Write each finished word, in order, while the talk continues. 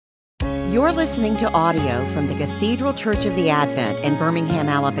You're listening to audio from the Cathedral Church of the Advent in Birmingham,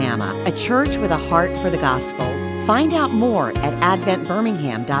 Alabama, a church with a heart for the gospel. Find out more at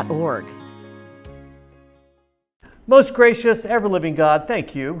adventbirmingham.org. Most gracious, ever-living God,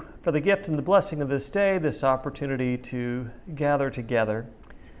 thank you for the gift and the blessing of this day, this opportunity to gather together.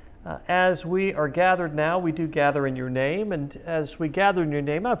 As we are gathered now, we do gather in your name, and as we gather in your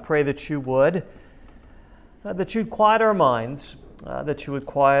name, I pray that you would, that you'd quiet our minds, that you would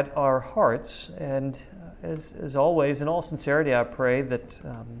quiet our hearts, and as always, in all sincerity, I pray that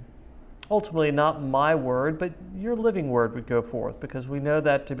ultimately not my word, but your living word would go forth, because we know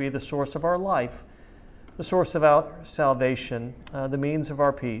that to be the source of our life, the source of our salvation, the means of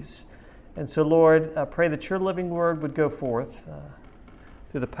our peace. And so, Lord, I pray that your living word would go forth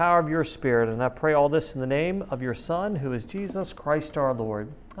through the power of your Spirit, and I pray all this in the name of your Son, who is Jesus Christ our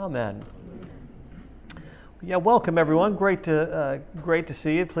Lord. Amen. Yeah, welcome everyone. Great to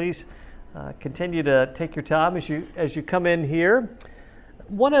see you. Please continue to take your time as you come in here.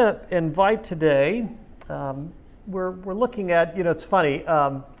 Want to invite today. We're looking at, it's funny.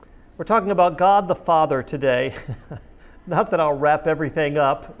 We're talking about God the Father today. Not that I'll wrap everything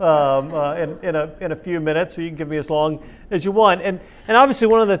up in a few minutes, so you can give me as long as you want. And obviously,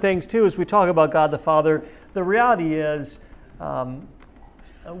 one of the things too is we talk about God the Father. The reality is.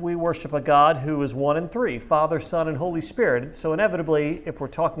 We worship a God who is one and three, Father, Son, and Holy Spirit. So inevitably, if we're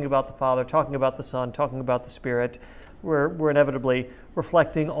talking about the Father, talking about the Son, talking about the Spirit, we're inevitably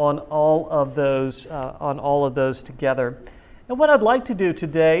reflecting on all of those together. And what I'd like to do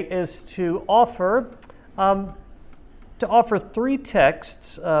today is to offer three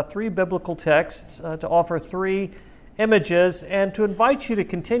texts, three biblical texts, to offer three images, and to invite you to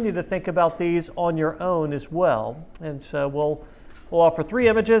continue to think about these on your own as well. And so we'll offer three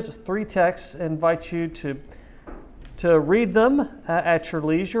images, three texts, and invite you to read them at your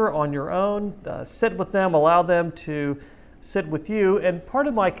leisure on your own, sit with them, allow them to sit with you. And part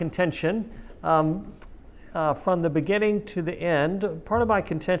of my contention, from the beginning to the end, part of my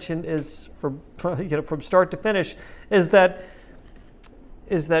contention is from start to finish, is that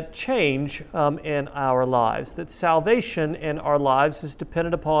change in our lives, that salvation in our lives is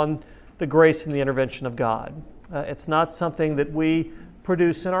dependent upon the grace and the intervention of God. It's not something that we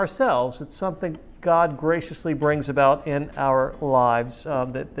produce in ourselves. It's something God graciously brings about in our lives,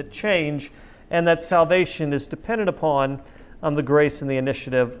 that change and that salvation is dependent upon the grace and the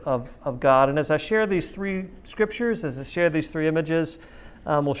initiative of God. And as I share these three scriptures, as I share these three images,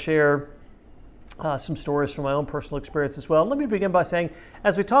 we'll share some stories from my own personal experience as well. Let me begin by saying,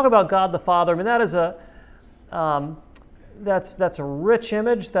 as we talk about God the Father, I mean, that is that's a rich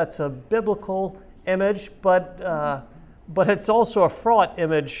image, that's a biblical image, but it's also a fraught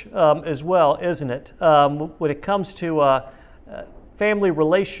image as well, isn't it? When it comes to family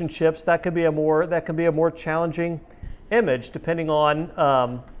relationships, that can be a more challenging image, depending on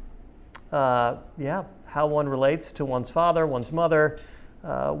how one relates to one's father, one's mother,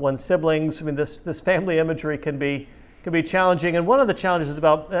 one's siblings. I mean, this family imagery can be challenging, and one of the challenges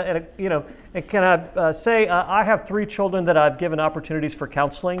about, I have three children that I've given opportunities for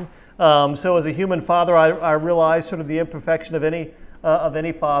counseling. So as a human father, I realize sort of the imperfection of any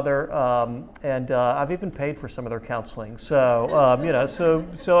father, and I've even paid for some of their counseling. So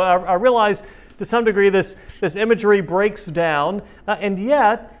so I realize to some degree this imagery breaks down, and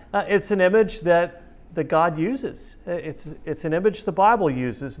yet it's an image that God uses. It's an image the Bible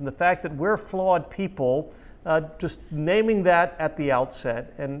uses, and the fact that we're flawed people. Just naming that at the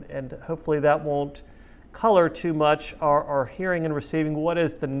outset, and hopefully that won't color too much our hearing and receiving what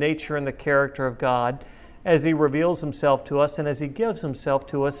is the nature and the character of God as He reveals Himself to us and as He gives Himself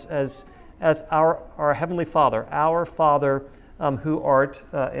to us as our Heavenly Father, our Father who art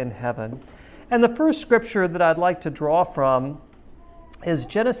in heaven. And the first scripture that I'd like to draw from is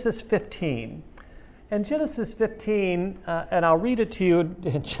Genesis 15. And Genesis 15, and I'll read it to you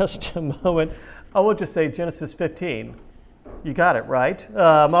in just a moment. I won't just say Genesis 15. You got it, right?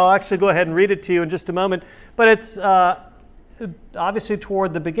 I'll actually go ahead and read it to you in just a moment. But it's obviously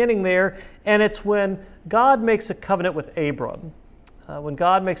toward the beginning there, and it's when God makes a covenant with Abram. When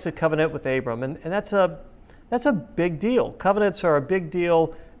God makes a covenant with Abram, and that's a big deal. Covenants are a big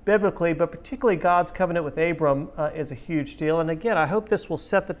deal biblically, but particularly God's covenant with Abram is a huge deal. And again, I hope this will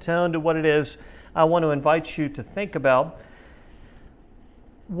set the tone to what it is I want to invite you to think about.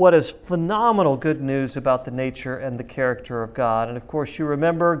 What is phenomenal good news about the nature and the character of God. And of course, you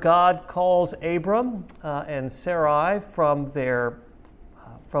remember God calls Abram and Sarai from their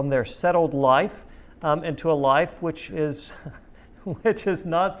settled life into a life which is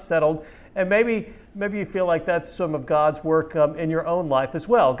not settled. And maybe you feel like that's some of God's work in your own life as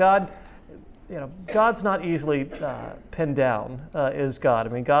well. God God's not easily pinned down, is God. I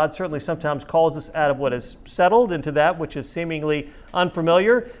mean, God certainly sometimes calls us out of what is settled into that which is seemingly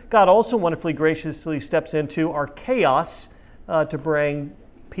unfamiliar. God also wonderfully graciously steps into our chaos to bring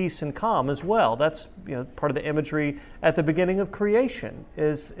peace and calm as well. That's part of the imagery at the beginning of creation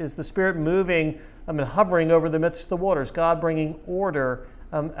is the Spirit moving and hovering over the midst of the waters. God bringing order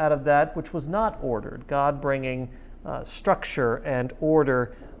out of that which was not ordered. God bringing structure and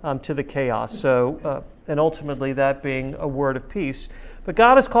order to the chaos. So, and ultimately that being a word of peace. But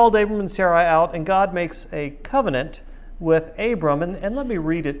God has called Abram and Sarai out, and God makes a covenant with Abram. And let me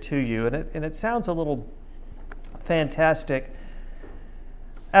read it to you. And it sounds a little fantastic.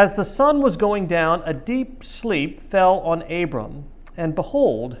 As the sun was going down, a deep sleep fell on Abram, and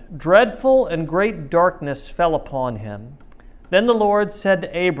behold, dreadful and great darkness fell upon him. Then the Lord said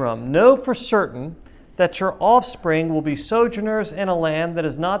to Abram, know for certain that your offspring will be sojourners in a land that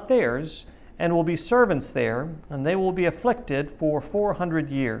is not theirs, and will be servants there, and they will be afflicted for 400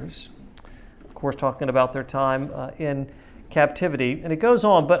 years. Of course, talking about their time in captivity. And it goes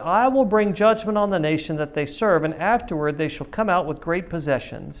on, but I will bring judgment on the nation that they serve, and afterward they shall come out with great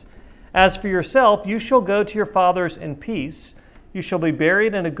possessions. As for yourself, you shall go to your fathers in peace. You shall be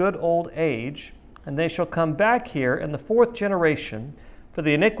buried in a good old age, and they shall come back here in the 4th generation, for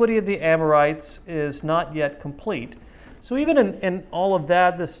the iniquity of the Amorites is not yet complete. So even in all of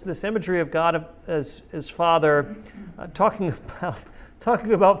that, this imagery of God as Father, talking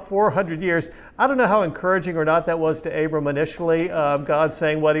about 400 years, I don't know how encouraging or not that was to Abram initially, God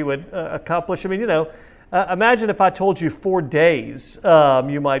saying what he would accomplish. I mean, imagine if I told you 4 days,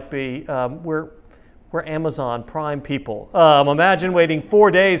 you might be, we're Amazon Prime people. Imagine waiting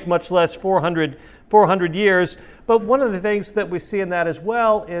 4 days, much less 400 years. But one of the things that we see in that as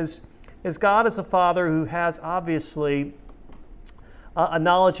well is God as a Father who has obviously a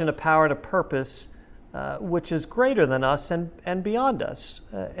knowledge and a power and a purpose which is greater than us and beyond us.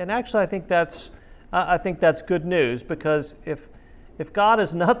 And actually, I think that's good news, because if God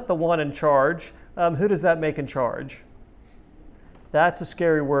is not the one in charge, who does that make in charge? That's a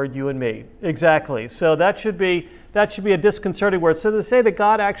scary word, you and me. Exactly. So that should be a disconcerting word. So to say that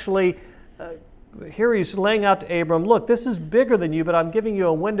God actually here he's laying out to Abram, look, this is bigger than you, but I'm giving you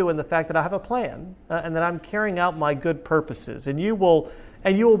a window in the fact that I have a plan and that I'm carrying out my good purposes. And you will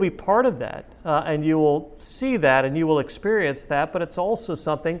be part of that, and you will see that, and you will experience that, but it's also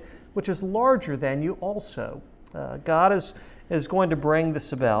something which is larger than you also. God is going to bring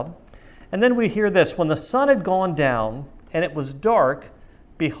this about. And then we hear this, when the sun had gone down and it was dark,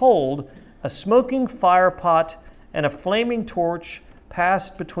 behold, a smoking firepot and a flaming torch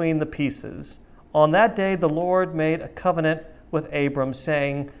passed between the pieces. On that day the Lord made a covenant with Abram,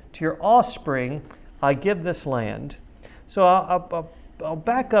 saying, to your offspring I give this land. So I'll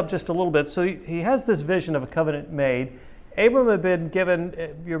back up just a little bit. So he has this vision of a covenant made. Abram had been given,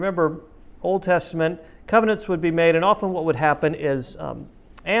 you remember, Old Testament, covenants would be made, and often what would happen is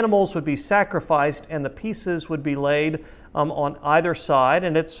animals would be sacrificed and the pieces would be laid on either side,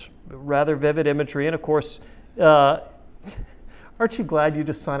 and it's rather vivid imagery. And of course, aren't you glad you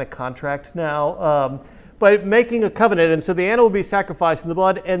just signed a contract now? But making a covenant, and so the animal would be sacrificed in the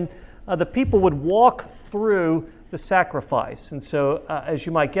blood, and the people would walk through the sacrifice. And so, as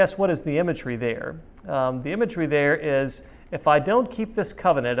you might guess, what is the imagery there? The imagery there is, if I don't keep this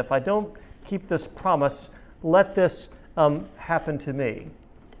covenant, if I don't keep this promise, let this happen to me.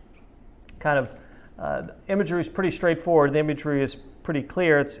 Kind of, imagery is pretty straightforward. The imagery is pretty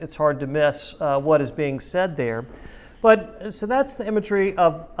clear. It's hard to miss what is being said there. But so that's the imagery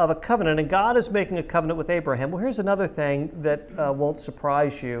of a covenant, and God is making a covenant with Abraham. Well, here's another thing that won't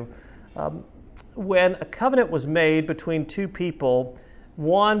surprise you. When a covenant was made between two people,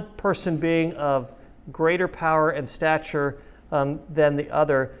 one person being of greater power and stature than the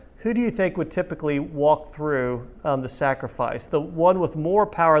other, who do you think would typically walk through the sacrifice? The one with more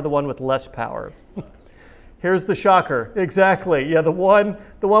power, the one with less power? Here's the shocker. Exactly. Yeah, the one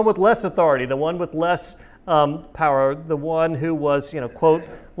with less authority, the one with less power, the one who was, quote,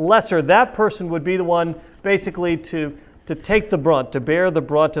 lesser. That person would be the one basically to take the brunt, to bear the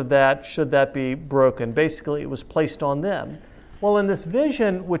brunt of that should that be broken. Basically, it was placed on them. Well, in this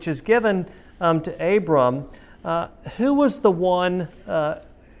vision, which is given to Abram, who was the one,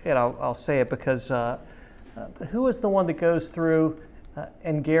 I'll say it because who is the one that goes through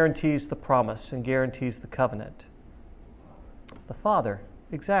and guarantees the promise and guarantees the covenant? The Father.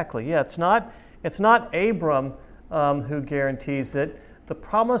 Exactly. Yeah, it's not Abram who guarantees it. The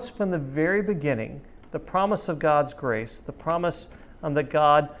promise from the very beginning, the promise of God's grace, the promise that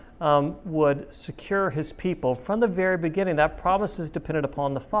God would secure his people from the very beginning. That promise is dependent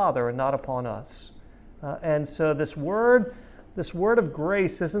upon the Father and not upon us. And so this word of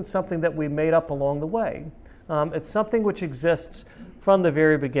grace isn't something that we made up along the way. It's something which exists from the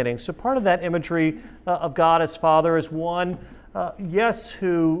very beginning. So part of that imagery of God as Father is one, yes,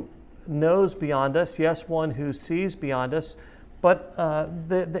 who knows beyond us, yes, one who sees beyond us, but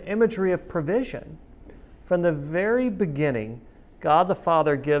the imagery of provision. From the very beginning, God the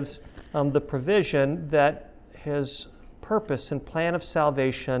Father gives the provision that his purpose and plan of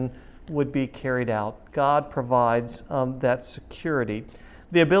salvation would be carried out. God provides that security,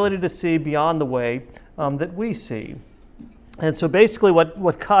 the ability to see beyond the way that we see. And so basically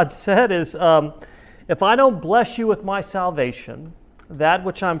what God said is, if I don't bless you with my salvation, that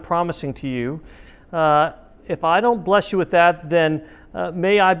which I'm promising to you, if I don't bless you with that, then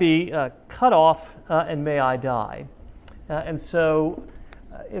may I be cut off and may I die. And so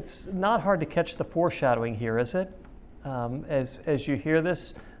it's not hard to catch the foreshadowing here, is it? As you hear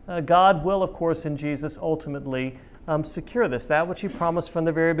this, God will, of course, in Jesus ultimately secure this, that which he promised from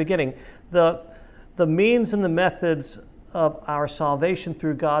the very beginning. The means and the methods of our salvation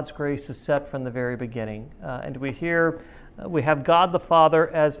through God's grace is set from the very beginning. And we have God the Father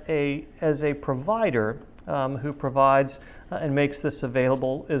as a provider who provides and makes this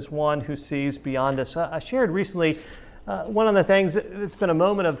available, is one who sees beyond us. I shared recently one of the things, it's been a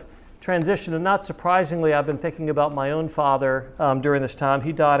moment of transition, and not surprisingly, I've been thinking about my own father during this time.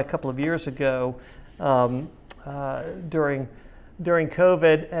 He died a couple of years ago during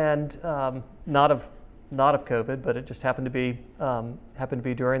COVID, and not of COVID, but it just happened to be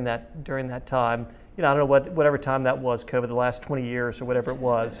during that time. You know, I don't know whatever time that was, COVID, the last 20 years or whatever it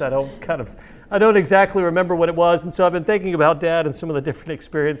was. I don't exactly remember what it was, and so I've been thinking about Dad and some of the different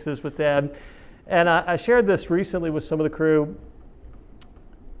experiences with Dad. And I shared this recently with some of the crew,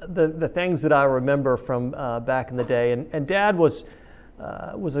 the things that I remember from back in the day. And Dad was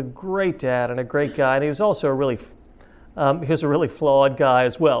a great dad and a great guy, and he was also a really flawed guy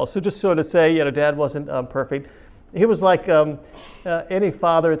as well. So just sort of say, Dad wasn't perfect. He was like any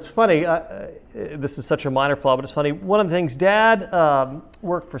father. It's funny, this is such a minor flaw, but it's funny. One of the things, Dad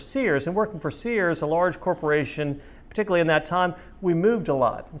worked for Sears, and working for Sears, a large corporation, particularly in that time, we moved a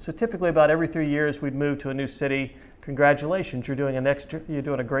lot. And so typically about every 3 years, we'd move to a new city. Congratulations, you're doing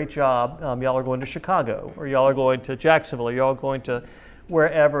a great job. Y'all are going to Chicago, or y'all are going to Jacksonville, or y'all are going to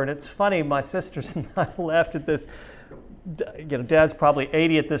wherever. And it's funny, my sisters and I laughed at this. Dad's probably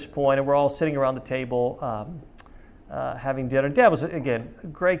 80 at this point, and we're all sitting around the table having dinner. Dad was, again, a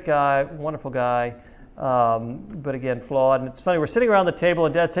great guy, wonderful guy, but again, flawed. And it's funny, we're sitting around the table,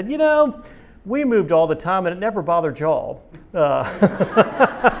 and Dad said, we moved all the time, and it never bothered y'all. So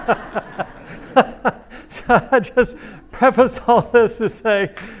I just preface all this to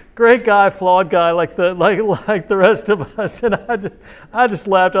say, great guy, flawed guy, like the rest of us. And I just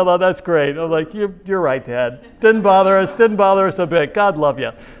laughed. I thought, that's great. I'm like, you're right, Dad. Didn't bother us a bit. God love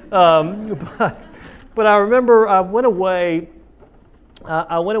you. But I remember I went away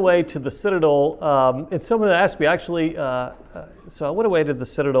to the Citadel, and someone asked me actually. So I went away to the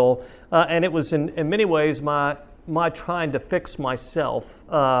Citadel, and it was in many ways my trying to fix myself,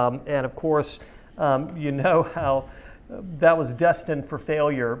 and of course, how that was destined for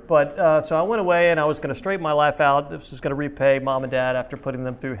failure. But so I went away, and I was going to straighten my life out. This was going to repay Mom and Dad after putting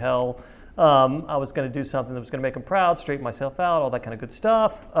them through hell. I was going to do something that was going to make them proud, straighten myself out, all that kind of good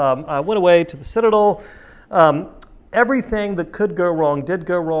stuff. I went away to the Citadel. Everything that could go wrong did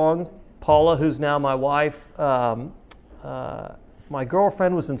go wrong. Paula, who's now my wife, my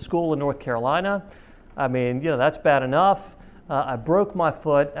girlfriend was in school in North Carolina. I mean, that's bad enough. I broke my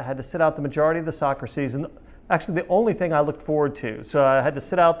foot. I had to sit out the majority of the soccer season. Actually, the only thing I looked forward to. So I had to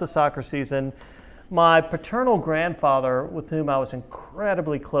sit out the soccer season. My paternal grandfather, with whom I was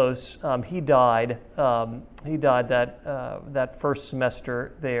incredibly close, he died. He died that first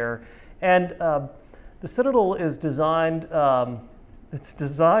semester there. And the Citadel is designed. It's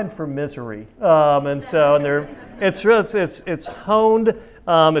designed for misery, and it's honed.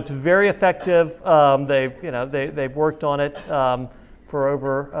 It's very effective. They've worked on it for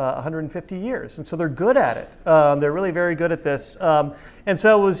over 150 years, and so they're good at it. They're really very good at this, and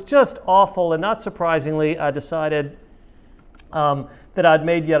so it was just awful. And not surprisingly, I decided that I'd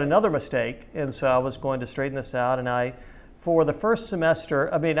made yet another mistake, and so I was going to straighten this out. And for the first semester,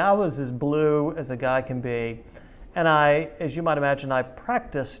 I was as blue as a guy can be. And as you might imagine, I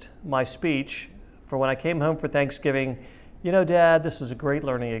practiced my speech for when I came home for Thanksgiving. Dad, this was a great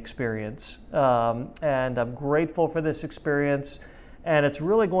learning experience, and I'm grateful for this experience. and it's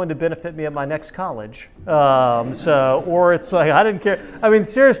really going to benefit me at my next college. Or it's like, I didn't care. I mean,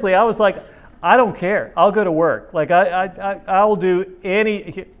 seriously, I was like, I don't care. I'll go to work. Like, I'll do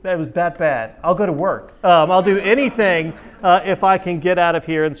any, that was that bad. I'll go to work. I'll do anything if I can get out of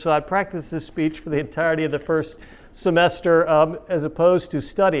here. And so I practiced this speech for the entirety of the first semester as opposed to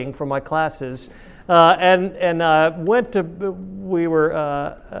studying for my classes. We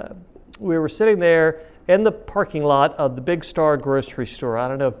were sitting there in the parking lot of the Big Star grocery store. I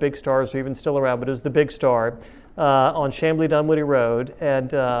don't know if Big Stars are even still around, but it was the Big Star on Chamblee Dunwoody Road.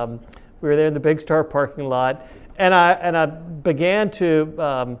 And we were there in the Big Star parking lot. And I began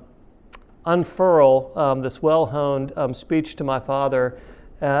to unfurl this well-honed speech to my father.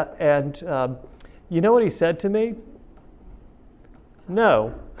 You know what he said to me?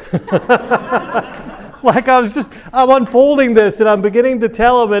 No. Like I'm unfolding this and I'm beginning to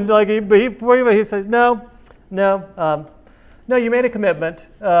tell him, and like he says, no, you made a commitment,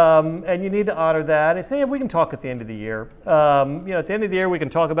 and you need to honor that. And he said, yeah, we can talk at the end of the year. At the end of the year we can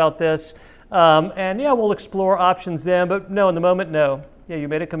talk about this, we'll explore options then. But no, in the moment, no. Yeah, you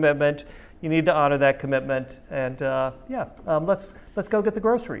made a commitment. You need to honor that commitment, and let's go get the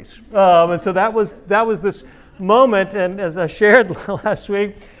groceries. And so that was this moment, and as I shared last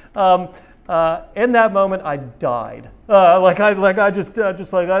week. In that moment, I died. There's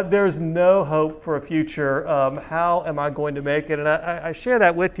no hope for a future. How am I going to make it? And I share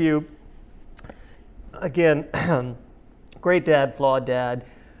that with you. Again, great dad, flawed dad,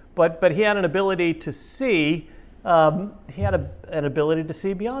 but he had an ability to see. He had an ability to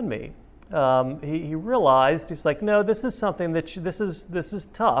see beyond me. He realized, he's like, no, this is something this is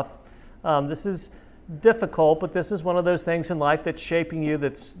tough. This is difficult, but this is one of those things in life that's shaping you,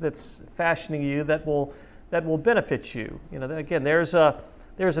 that's fashioning you, that will benefit you. Again, there's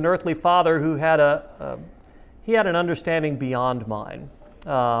an earthly father who had an understanding beyond mine.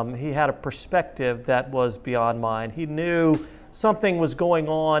 He had a perspective that was beyond mine. He knew something was going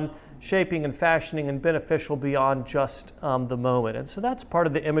on, shaping and fashioning and beneficial beyond just the moment. And so that's part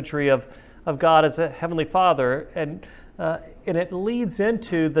of the imagery of God as a heavenly Father, and it leads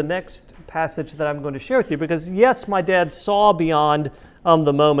into the next passage that I'm going to share with you, because yes, my dad saw beyond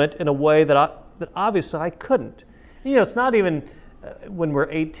the moment in a way that obviously I couldn't. It's not even when we're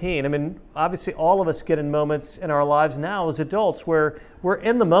 18. I mean, obviously all of us get in moments in our lives now as adults where we're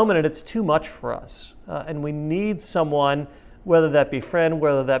in the moment and it's too much for us, and we need someone, whether that be friend,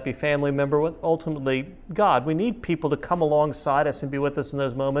 whether that be family member, ultimately God. We need people to come alongside us and be with us in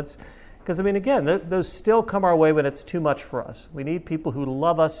those moments. Because, again, those still come our way when it's too much for us. We need people who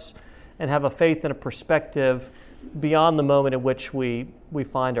love us and have a faith and a perspective beyond the moment in which we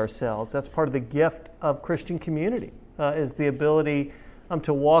find ourselves. That's part of the gift of Christian community, is the ability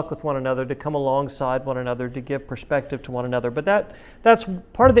to walk with one another, to come alongside one another, to give perspective to one another. But that's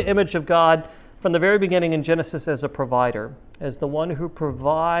part of the image of God from the very beginning in Genesis as a provider, as the one who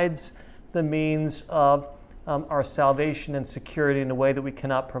provides the means of our salvation and security in a way that we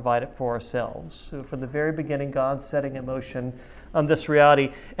cannot provide it for ourselves. So from the very beginning, God's setting in motion this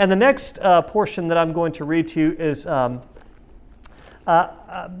reality. And the next portion that I'm going to read to you is one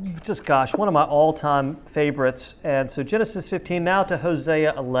of my all-time favorites. And so Genesis 15, now to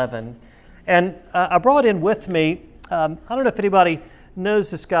Hosea 11. And I brought in with me, I don't know if anybody knows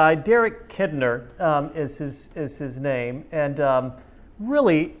this guy, Derek Kidner is his name. And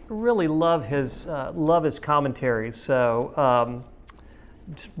really love his commentaries. So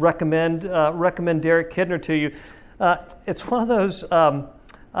just recommend Derek Kidner to you. It's one of those. I'm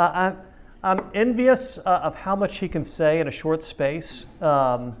envious of how much he can say in a short space,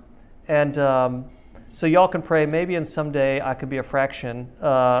 so y'all can pray. Maybe in someday I could be a fraction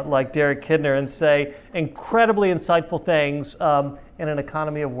like Derek Kidner and say incredibly insightful things in an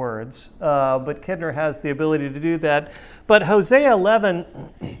economy of words. But Kidner has the ability to do that. But Hosea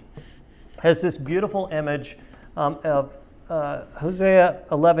 11 has this beautiful image of Hosea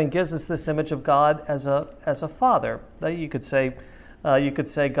 11 gives us this image of God as a father. You could say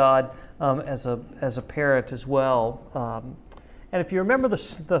God as a parent as well. And if you remember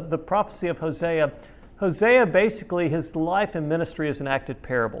the prophecy of Hosea basically, his life and ministry is an acted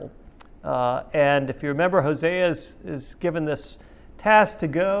parable. And if you remember, Hosea is given this task to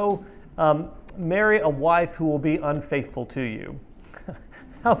go marry a wife who will be unfaithful to you.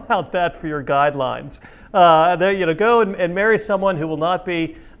 How about that for your guidelines? Go and marry someone who will not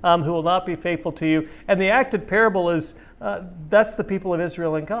be faithful to you. And the acted parable is that's the people of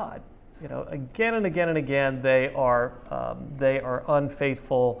Israel and God. Again and again and again, they are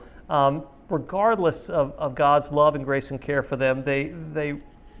unfaithful, regardless of God's love and grace and care for them.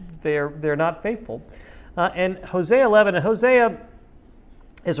 They're not faithful. And Hosea 11, and Hosea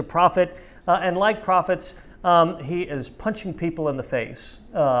is a prophet, and like prophets, he is punching people in the face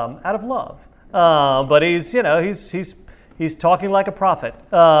out of love. But he's talking like a prophet,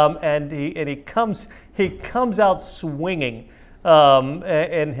 and he comes out swinging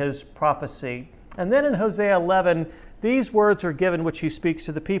in his prophecy. And then in Hosea 11, these words are given which he speaks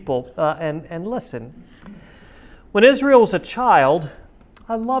to the people. And listen, when Israel was a child,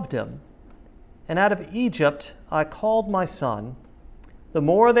 I loved him, and out of Egypt I called my son. The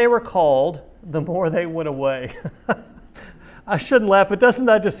more they were called, the more they went away. I shouldn't laugh, but doesn't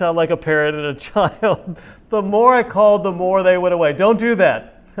that just sound like a parent and a child? The more I called, the more they went away. Don't do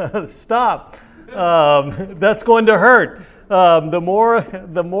that. Stop. That's going to hurt. The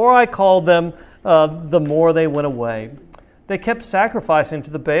more I called them, the more they went away. They kept sacrificing to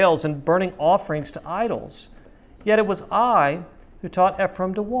the Baals and burning offerings to idols. Yet it was I who taught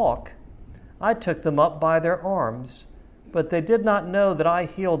Ephraim to walk. I took them up by their arms, but they did not know that I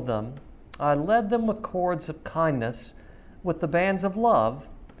healed them. I led them with cords of kindness, with the bands of love,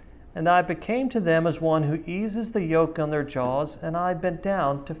 and I became to them as one who eases the yoke on their jaws, and I bent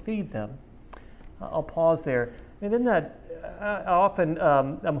down to feed them. I'll pause there. And in that,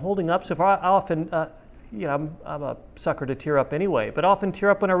 I'm holding up so far. I often, I'm a sucker to tear up anyway, but often tear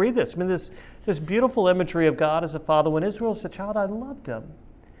up when I read this. I mean, this beautiful imagery of God as a father. When Israel was a child, I loved him.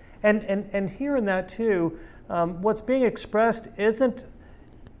 And here in that too, what's being expressed isn't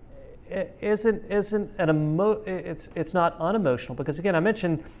it's not unemotional, because again, I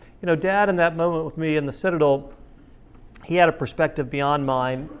mentioned, Dad in that moment with me in the Citadel, he had a perspective beyond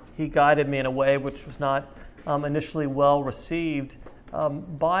mine. He guided me in a way which was not initially well received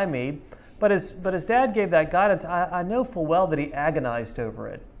by me, but as Dad gave that guidance, I know full well that he agonized over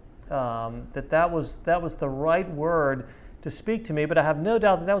it, that was the right word to speak to me. But I have no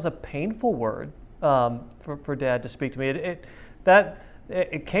doubt that was a painful word for Dad to speak to me.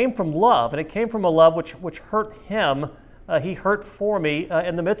 It came from love, and it came from a love which hurt him. He hurt for me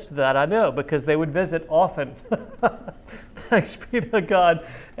in the midst of that, I know, because they would visit often. Thanks be to God.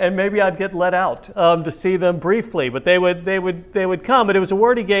 And maybe I'd get let out to see them briefly, but they would come. And it was a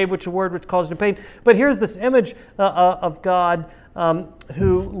word he gave, a word which caused him pain. But here's this image of God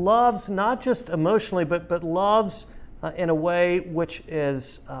who loves not just emotionally, but loves in a way which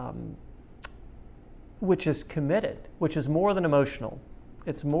is committed, which is more than emotional.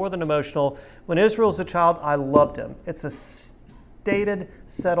 It's more than emotional. When Israel's a child, I loved him. It's a stated,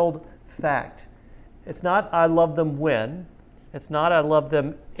 settled fact. It's not I love them when. It's not I love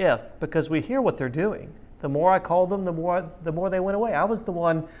them if, because we hear what they're doing. The more I called them, the more they went away. I was the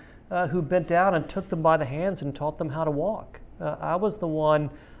one who bent down and took them by the hands and taught them how to walk. I was the one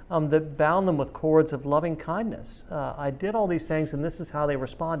that bound them with cords of loving kindness. I did all these things, and this is how they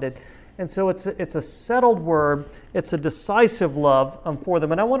responded. And so it's a settled word. It's a decisive love for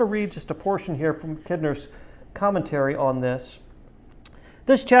them. And I want to read just a portion here from Kidner's commentary on this.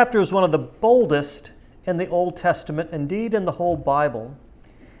 This chapter is one of the boldest in the Old Testament, indeed in the whole Bible,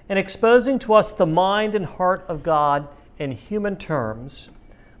 in exposing to us the mind and heart of God in human terms.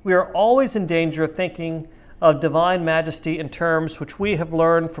 We are always in danger of thinking of divine majesty in terms which we have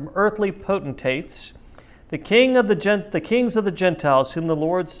learned from earthly potentates, the kings of the Gentiles, whom the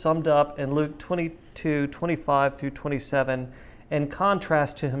Lord summed up in Luke 22:25-27, in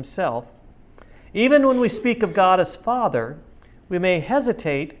contrast to himself. Even when we speak of God as Father, we may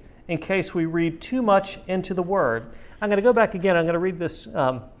hesitate in case we read too much into the Word. I'm going to go back again. I'm going to read this.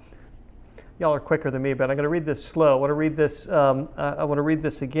 Y'all are quicker than me, but I'm going to read this slow. I want to read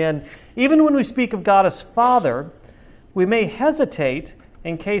this again. Even when we speak of God as Father, we may hesitate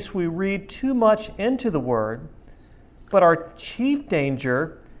in case we read too much into the Word, but our chief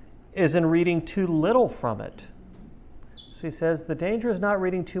danger is in reading too little from it. So he says the danger is not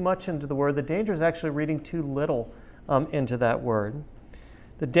reading too much into the Word. The danger is actually reading too little into that Word.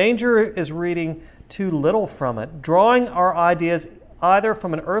 The danger is reading too little from it, drawing our ideas either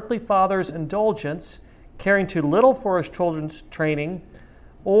from an earthly father's indulgence, caring too little for his children's training,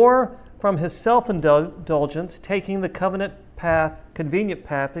 or from his self-indulgence, taking the convenient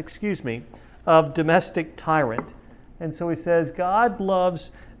path, of domestic tyrant. And so he says, God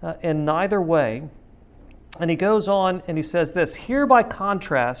loves in neither way. And he goes on and he says this, here by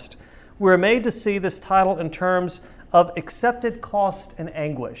contrast, we're made to see this title in terms of accepted cost and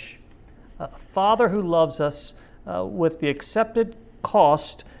anguish. A father who loves us with the accepted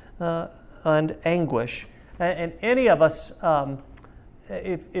cost and anguish. And any of us,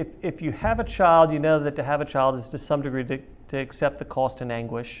 if you have a child, you know that to have a child is to some degree to accept the cost and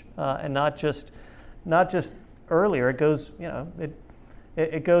anguish, and not just earlier. It goes,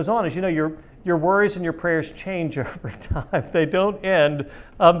 it goes on. As you know, your worries and your prayers change over time. They don't end.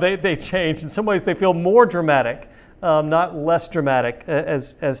 They change. In some ways, they feel more dramatic, not less dramatic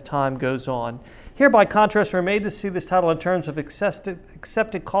as time goes on. Here, by contrast, we're made to see this title in terms of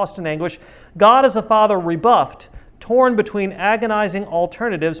accepted cost and anguish. God as a father rebuffed, torn between agonizing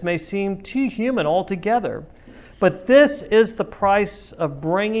alternatives, may seem too human altogether. But this is the price of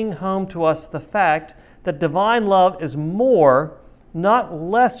bringing home to us the fact that divine love is more, not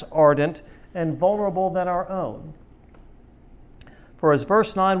less ardent and vulnerable than our own. For as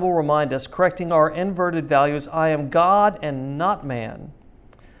verse 9 will remind us, correcting our inverted values, I am God and not man.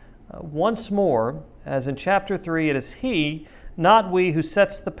 Once more, as in chapter 3, it is He, not we, who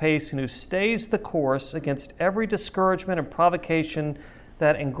sets the pace and who stays the course against every discouragement and provocation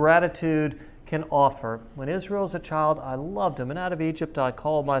that ingratitude can offer. When Israel was a child, I loved him, and out of Egypt I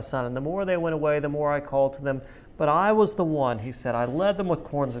called my son. And the more they went away, the more I called to them. But I was the one, he said. I led them with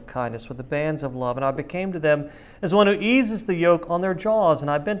cords of kindness, with the bands of love, and I became to them as one who eases the yoke on their jaws,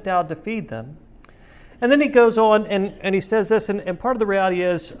 and I bent down to feed them. And then he goes on and he says this, and part of the reality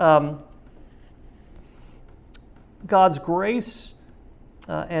is God's grace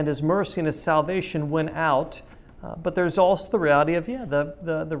and His mercy and His salvation went out, but there's also the reality of,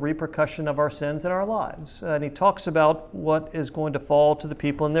 the repercussion of our sins in our lives. And he talks about what is going to fall to the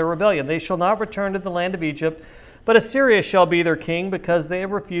people in their rebellion. They shall not return to the land of Egypt, but Assyria shall be their king because they have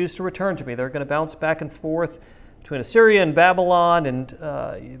refused to return to me. They're going to bounce back and forth between Assyria and Babylon, and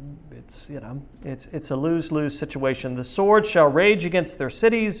it's a lose-lose situation. The sword shall rage against their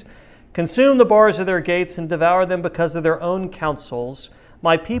cities, consume the bars of their gates, and devour them because of their own counsels.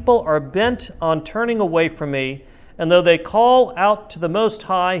 My people are bent on turning away from me, and though they call out to the Most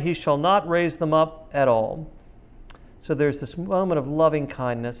High, He shall not raise them up at all. So there's this moment of loving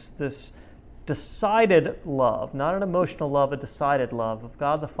kindness, this decided love, not an emotional love, a decided love of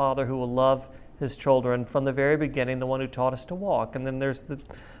God the Father who will love His children from the very beginning, the one who taught us to walk. And then there's the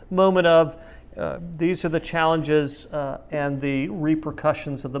moment of these are the challenges and the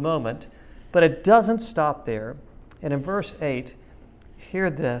repercussions of the moment. But it doesn't stop there. And in verse 8,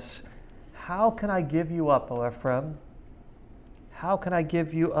 hear this. How can I give you up, O Ephraim? How can I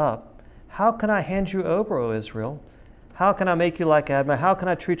give you up? How can I hand you over, O Israel? How can I make you like Admah? How can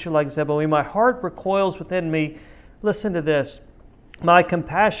I treat you like Zeboim? My heart recoils within me. Listen to this. My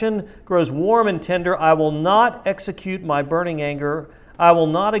compassion grows warm and tender. I will not execute my burning anger. I will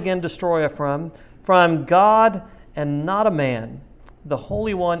not again destroy Ephraim, for I am God and not a man, the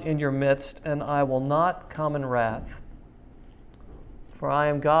Holy One in your midst, and I will not come in wrath. For I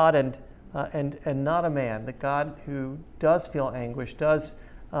am God and not a man, the God who does feel anguish, does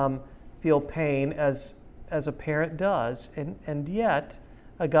feel pain as a parent does, and yet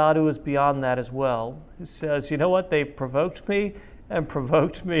a God who is beyond that as well, who says, you know what, they've provoked me and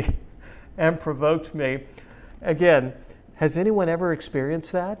provoked me and provoked me. Again, has anyone ever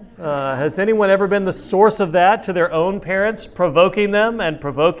experienced that? Has anyone ever been the source of that to their own parents, provoking them and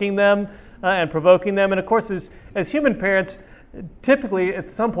provoking them and provoking them? And of course, as human parents, typically at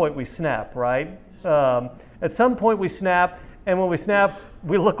some point we snap, right? At some point we snap, and when we snap,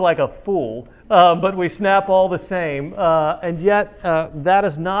 we look like a fool, but we snap all the same. And yet, that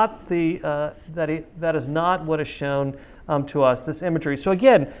is not that is not what is shown to us, this imagery. So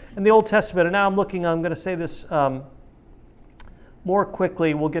again, in the Old Testament, and now I'm going to say this more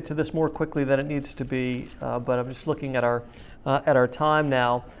quickly. We'll get to this more quickly than it needs to be, but I'm just looking at our time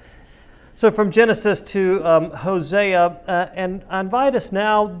now. So from Genesis to Hosea, and I invite us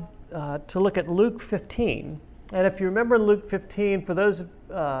now to look at Luke 15. And if you remember Luke 15, for those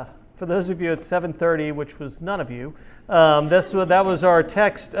of you at 7:30, which was none of you, that was our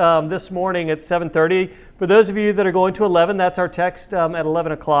text this morning at 7:30. For those of you that are going to 11, that's our text at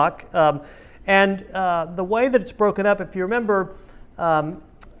 11 o'clock. And the way that it's broken up, if you remember,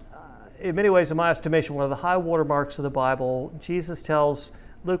 in many ways, in my estimation, one of the high watermarks of the Bible,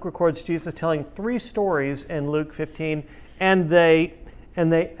 Luke records Jesus telling 3 stories in Luke 15, and they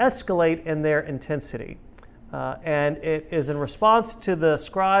escalate in their intensity. And it is in response to the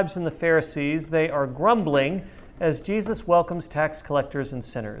scribes and the Pharisees. They are grumbling as Jesus welcomes tax collectors and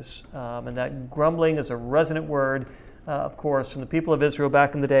sinners. And that grumbling is a resonant word, of course, from the people of Israel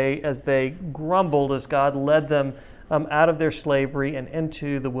back in the day as they grumbled as God led them out of their slavery and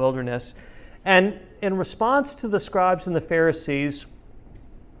into the wilderness. And in response to the scribes and the Pharisees,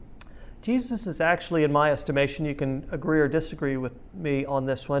 Jesus is actually, in my estimation, you can agree or disagree with me on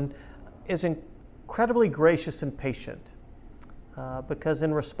this one, is incredibly gracious and patient. Because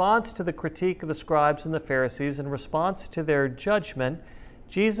in response to the critique of the scribes and the Pharisees, in response to their judgment,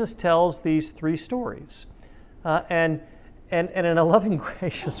 Jesus tells these 3 stories. And and in a loving,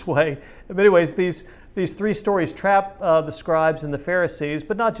 gracious way. In many ways, these three stories trap the scribes and the Pharisees,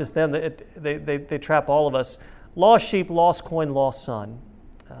 but not just them. They trap all of us. Lost sheep, lost coin, lost son.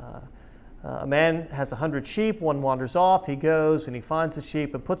 A man has 100 sheep, one wanders off, he goes and he finds the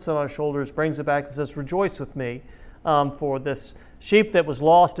sheep and puts it on his shoulders, brings it back and says, rejoice with me, for this sheep that was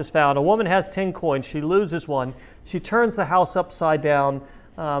lost is found. A woman has 10 coins, she loses one. She turns the house upside down,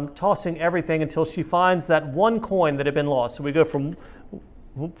 tossing everything until she finds that one coin that had been lost. So we go from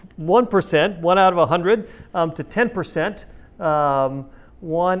 1%, 1 out of 100, to 10%,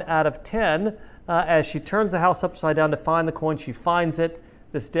 1 out of 10. As she turns the house upside down to find the coin, she finds it,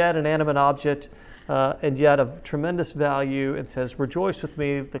 this dead, inanimate object, and yet of tremendous value, and says, rejoice with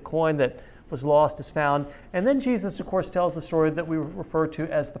me, the coin that was lost is found. And then Jesus, of course, tells the story that we refer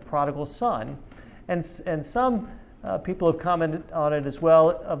to as the prodigal son. And some people have commented on it as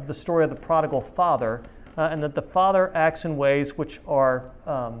well, of the story of the prodigal father, and that the father acts in ways which are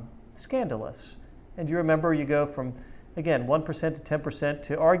scandalous. And you remember, you go from, again, 1% to 10%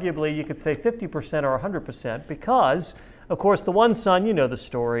 to arguably you could say 50% or 100%, because, of course, the one son, you know the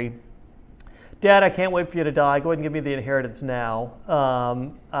story. Dad, I can't wait for you to die. Go ahead and give me the inheritance now.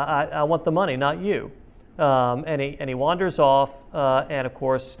 I want the money, not you. And he wanders off, and of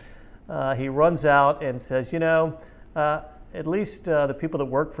course, he runs out and says, at least the people that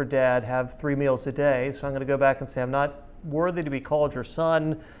work for Dad have 3 meals a day, so I'm going to go back and say, I'm not worthy to be called your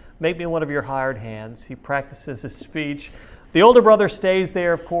son. Make me one of your hired hands. He practices his speech. The older brother stays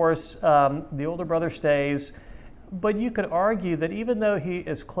there, of course. The older brother stays. But you could argue that even though he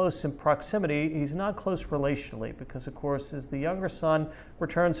is close in proximity, he's not close relationally, because, of course, as the younger son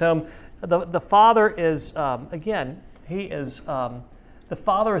returns home, the father is, the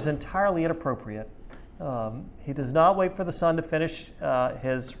father is entirely inappropriate. He does not wait for the son to finish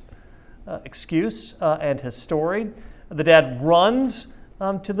his excuse and his story. The dad runs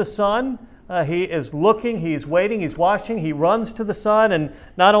to the son. He is looking, he's waiting, he's watching, he runs to the son, and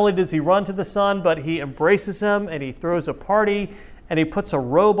not only does he run to the son, but he embraces him, and he throws a party, and he puts a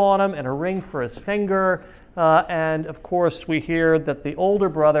robe on him and a ring for his finger. And of course, we hear that the older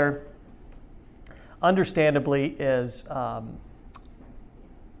brother, understandably, is, I'm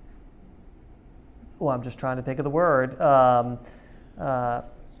just trying to think of the word.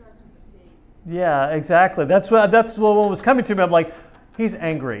 Yeah, exactly. That's what was coming to me. I'm like, he's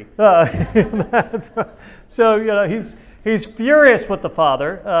angry. So he's furious with the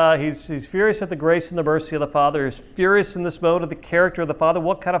father. He's furious at the grace and the mercy of the father. He's furious in this mode of the character of the father.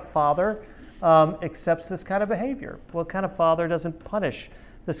 What kind of father accepts this kind of behavior? What kind of father doesn't punish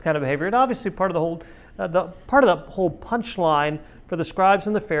this kind of behavior? And obviously, part of the whole punchline for the scribes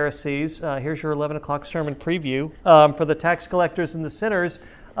and the Pharisees. Here's your 11 o'clock sermon preview for the tax collectors and the sinners.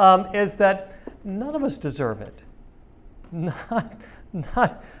 Is that none of us deserve it.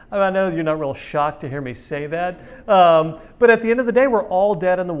 I know you're not real shocked to hear me say that, but at the end of the day, we're all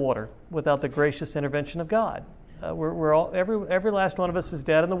dead in the water without the gracious intervention of God. We're all, every last one of us is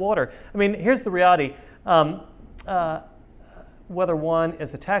dead in the water. I mean, here's the reality. Whether one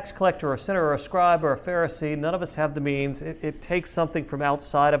is a tax collector or a sinner or a scribe or a Pharisee, none of us have the means. It takes something from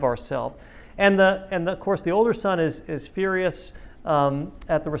outside of ourselves. And of course, the older son is furious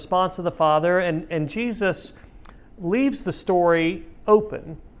at the response of the father, and Jesus leaves the story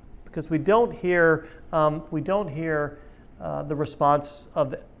open because we don't hear the response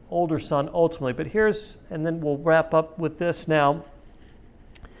of the older son ultimately. But and then we'll wrap up with this now.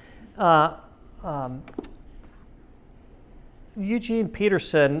 Eugene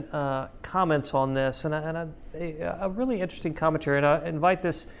Peterson comments on this, and a really interesting commentary. And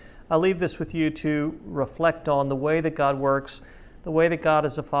I leave this with you to reflect on the way that God works, the way that God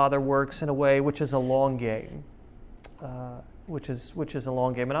as a father works in a way which is a long game. Which is a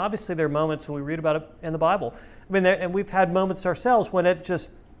long game. And obviously there are moments when we read about it in the Bible. I mean, and we've had moments ourselves when it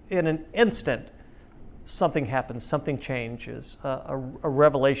just, in an instant, something happens, something changes, a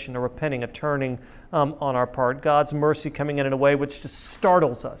revelation, a repenting, a turning on our part. God's mercy coming in a way which just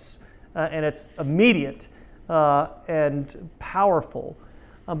startles us. And it's immediate and powerful.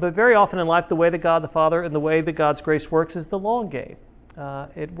 But very often in life, the way that God the Father and the way that God's grace works is the long game.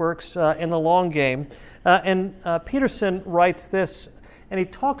 It works in the long game. And Peterson writes this, and he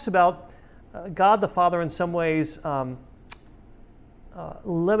talks about God the Father in some ways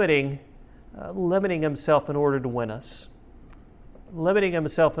limiting himself in order to win us. Limiting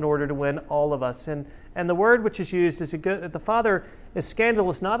himself in order to win all of us. And the word which is used is the Father is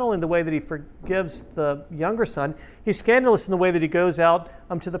scandalous not only in the way that he forgives the younger son, he's scandalous in the way that he goes out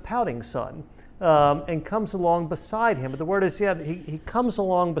to the pouting son. And comes along beside him. But the word is, he comes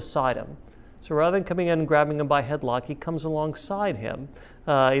along beside him. So rather than coming in and grabbing him by headlock, he comes alongside him.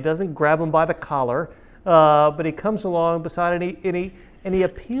 He doesn't grab him by the collar, but he comes along beside and he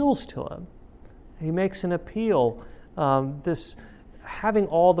appeals to him. He makes an appeal. This having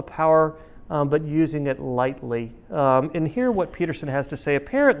all the power, but using it lightly. And hear what Peterson has to say.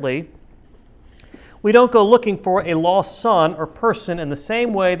 Apparently, we don't go looking for a lost son or person in the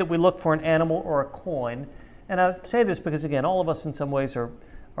same way that we look for an animal or a coin. And I say this because, again, all of us in some ways are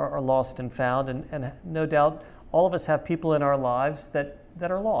lost and found, and no doubt all of us have people in our lives that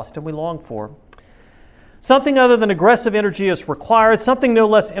are lost and we long for. Something other than aggressive energy is required, something no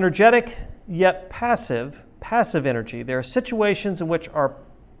less energetic, yet passive energy. There are situations in which our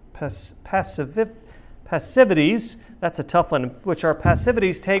passivities, that's a tough one, which our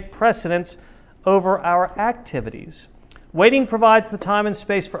passivities take precedence over our activities. Waiting provides the time and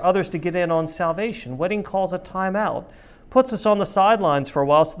space for others to get in on salvation. Waiting calls a time out, puts us on the sidelines for a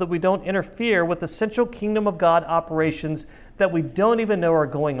while so that we don't interfere with essential kingdom of God operations that we don't even know are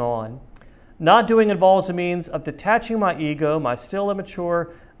going on. Not doing involves a means of detaching my ego, my still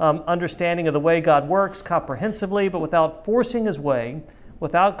immature understanding of the way God works comprehensively, but without forcing his way,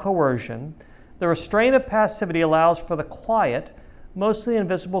 without coercion. The restraint of passivity allows for the quiet, mostly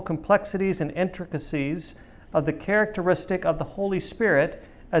invisible complexities and intricacies of the characteristic of the Holy Spirit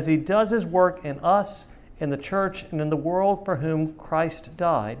as he does his work in us, in the church, and in the world for whom Christ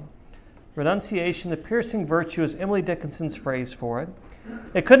died. Renunciation, the piercing virtue, is Emily Dickinson's phrase for it.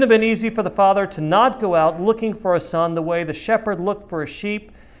 It couldn't have been easy for the father to not go out looking for a son the way the shepherd looked for a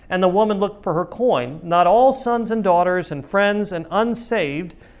sheep and the woman looked for her coin. Not all sons and daughters and friends and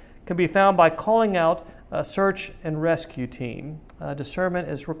unsaved can be found by calling out a search and rescue team. Discernment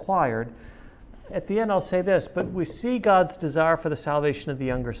is required. At the end, I'll say this, but we see God's desire for the salvation of the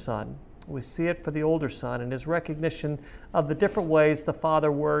younger son. We see it for the older son and his recognition of the different ways the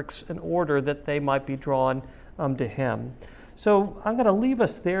Father works in order that they might be drawn to him. So I'm going to leave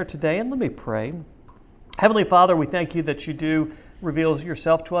us there today, and let me pray. Heavenly Father, we thank you that you do reveal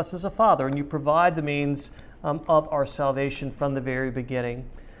yourself to us as a father, and you provide the means of our salvation from the very beginning,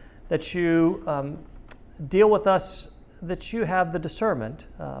 that you deal with us, that you have the discernment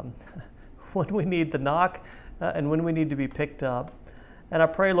when we need the knock and when we need to be picked up. And I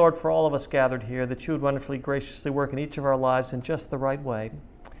pray, Lord, for all of us gathered here, that you would wonderfully, graciously work in each of our lives in just the right way.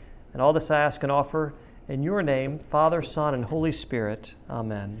 And all this I ask and offer in your name, Father, Son, and Holy Spirit.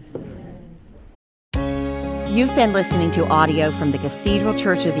 Amen. You've been listening to audio from the Cathedral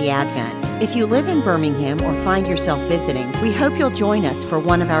Church of the Advent. If you live in Birmingham or find yourself visiting, we hope you'll join us for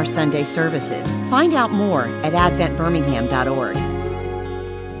one of our Sunday services. Find out more at adventbirmingham.org.